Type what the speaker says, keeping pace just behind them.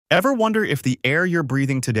Ever wonder if the air you're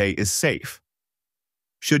breathing today is safe?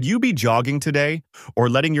 Should you be jogging today or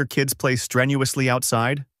letting your kids play strenuously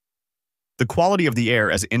outside? The quality of the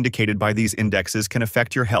air as indicated by these indexes can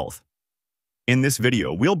affect your health. In this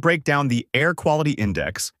video, we'll break down the Air Quality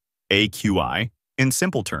Index, AQI, in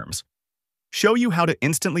simple terms, show you how to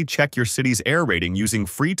instantly check your city's air rating using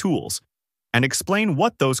free tools, and explain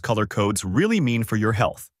what those color codes really mean for your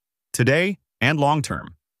health, today and long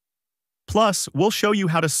term. Plus, we'll show you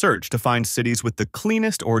how to search to find cities with the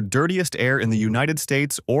cleanest or dirtiest air in the United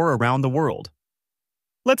States or around the world.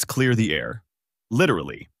 Let's clear the air,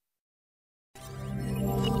 literally.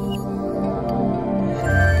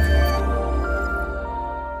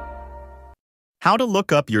 How to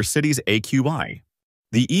look up your city's AQI.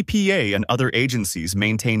 The EPA and other agencies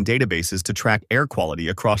maintain databases to track air quality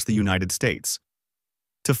across the United States.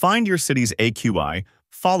 To find your city's AQI,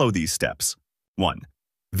 follow these steps. 1.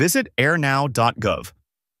 Visit AirNow.gov.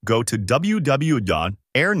 Go to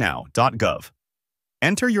www.airnow.gov.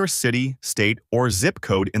 Enter your city, state, or zip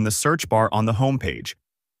code in the search bar on the homepage.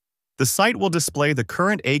 The site will display the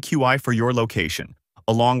current AQI for your location,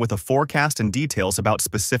 along with a forecast and details about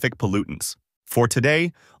specific pollutants. For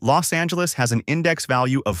today, Los Angeles has an index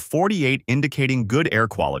value of 48 indicating good air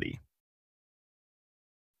quality.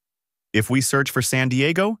 If we search for San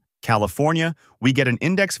Diego, California, we get an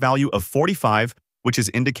index value of 45, which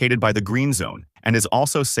is indicated by the green zone and is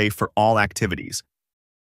also safe for all activities.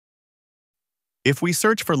 If we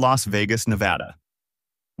search for Las Vegas, Nevada,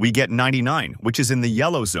 we get 99, which is in the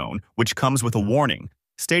yellow zone, which comes with a warning,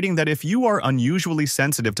 stating that if you are unusually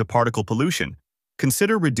sensitive to particle pollution,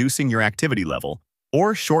 consider reducing your activity level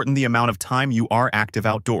or shorten the amount of time you are active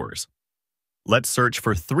outdoors. Let's search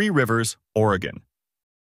for Three Rivers, Oregon.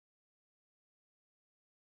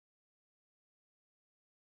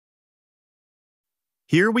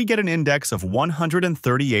 Here we get an index of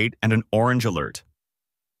 138 and an orange alert.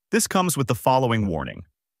 This comes with the following warning.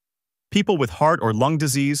 People with heart or lung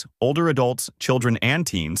disease, older adults, children, and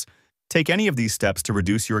teens, take any of these steps to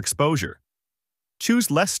reduce your exposure.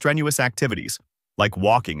 Choose less strenuous activities, like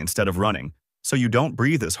walking instead of running, so you don't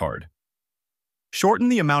breathe as hard. Shorten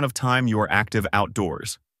the amount of time you are active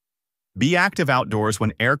outdoors. Be active outdoors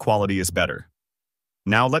when air quality is better.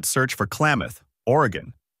 Now let's search for Klamath,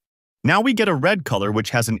 Oregon. Now we get a red color which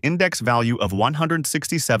has an index value of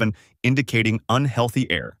 167 indicating unhealthy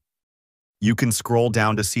air. You can scroll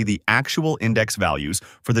down to see the actual index values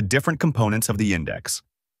for the different components of the index.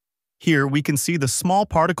 Here we can see the small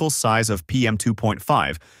particle size of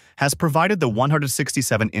PM2.5 has provided the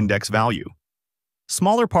 167 index value.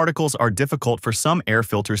 Smaller particles are difficult for some air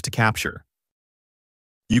filters to capture.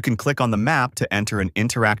 You can click on the map to enter an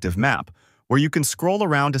interactive map, where you can scroll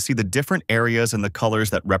around to see the different areas and the colors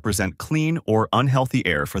that represent clean or unhealthy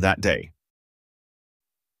air for that day.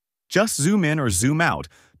 Just zoom in or zoom out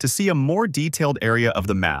to see a more detailed area of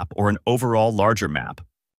the map or an overall larger map.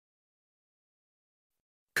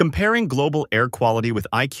 Comparing global air quality with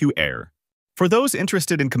IQAir. For those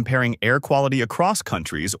interested in comparing air quality across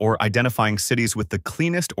countries or identifying cities with the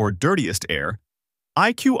cleanest or dirtiest air,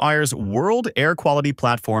 IQAir's World Air Quality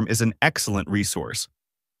Platform is an excellent resource.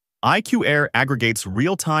 IQAir aggregates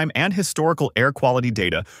real-time and historical air quality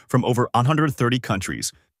data from over 130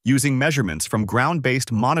 countries using measurements from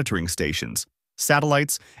ground-based monitoring stations,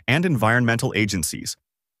 satellites, and environmental agencies.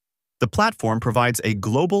 The platform provides a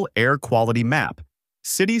global air quality map,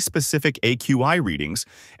 city-specific AQI readings,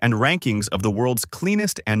 and rankings of the world's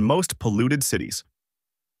cleanest and most polluted cities.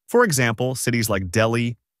 For example, cities like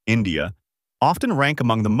Delhi, India, often rank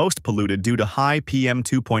among the most polluted due to high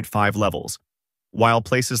PM2.5 levels, while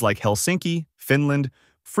places like Helsinki, Finland,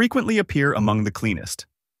 frequently appear among the cleanest.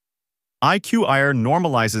 IQAir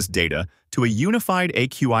normalizes data to a unified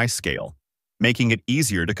AQI scale, making it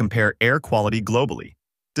easier to compare air quality globally,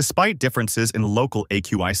 despite differences in local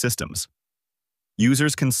AQI systems.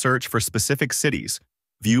 Users can search for specific cities,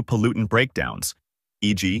 view pollutant breakdowns,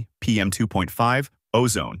 e.g. PM2.5,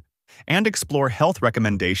 ozone, and explore health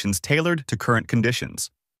recommendations tailored to current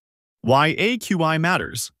conditions. Why AQI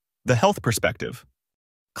matters. The health perspective.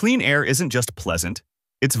 Clean air isn't just pleasant,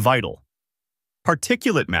 it's vital.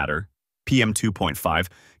 Particulate matter, PM2.5,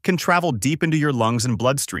 can travel deep into your lungs and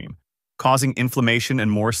bloodstream, causing inflammation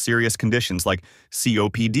and more serious conditions like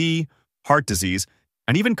COPD, heart disease,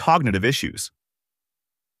 and even cognitive issues.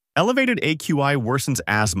 Elevated AQI worsens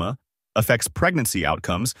asthma, affects pregnancy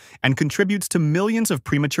outcomes, and contributes to millions of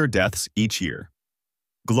premature deaths each year.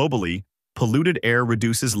 Globally, polluted air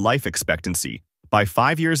reduces life expectancy by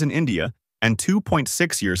 5 years in India and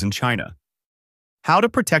 2.6 years in China. How to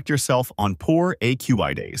protect yourself on poor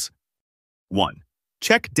AQI days. 1.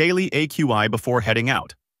 Check daily AQI before heading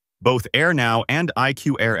out. Both AirNow and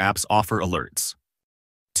IQAir apps offer alerts.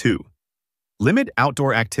 2. Limit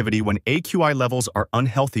outdoor activity when AQI levels are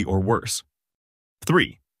unhealthy or worse.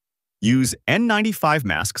 3. Use N95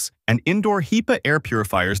 masks and indoor HEPA air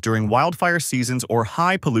purifiers during wildfire seasons or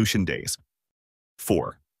high pollution days.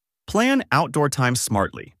 4. Plan outdoor time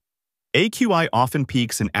smartly. AQI often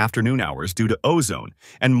peaks in afternoon hours due to ozone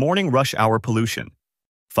and morning rush hour pollution.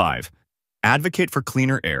 5. Advocate for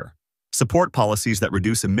cleaner air. Support policies that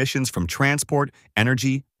reduce emissions from transport,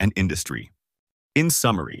 energy, and industry. In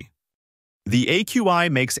summary, the AQI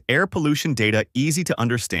makes air pollution data easy to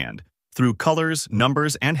understand through colors,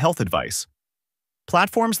 numbers, and health advice.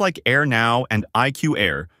 Platforms like AirNow and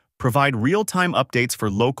IQAir provide real-time updates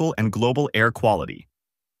for local and global air quality.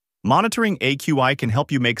 Monitoring AQI can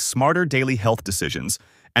help you make smarter daily health decisions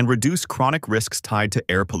and reduce chronic risks tied to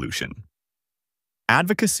air pollution.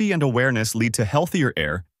 Advocacy and awareness lead to healthier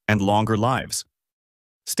air and longer lives.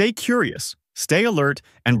 Stay curious, stay alert,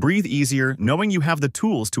 and breathe easier knowing you have the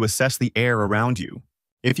tools to assess the air around you.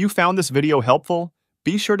 If you found this video helpful,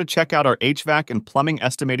 be sure to check out our HVAC and plumbing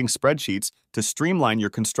estimating spreadsheets to streamline your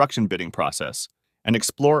construction bidding process, and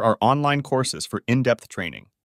explore our online courses for in-depth training.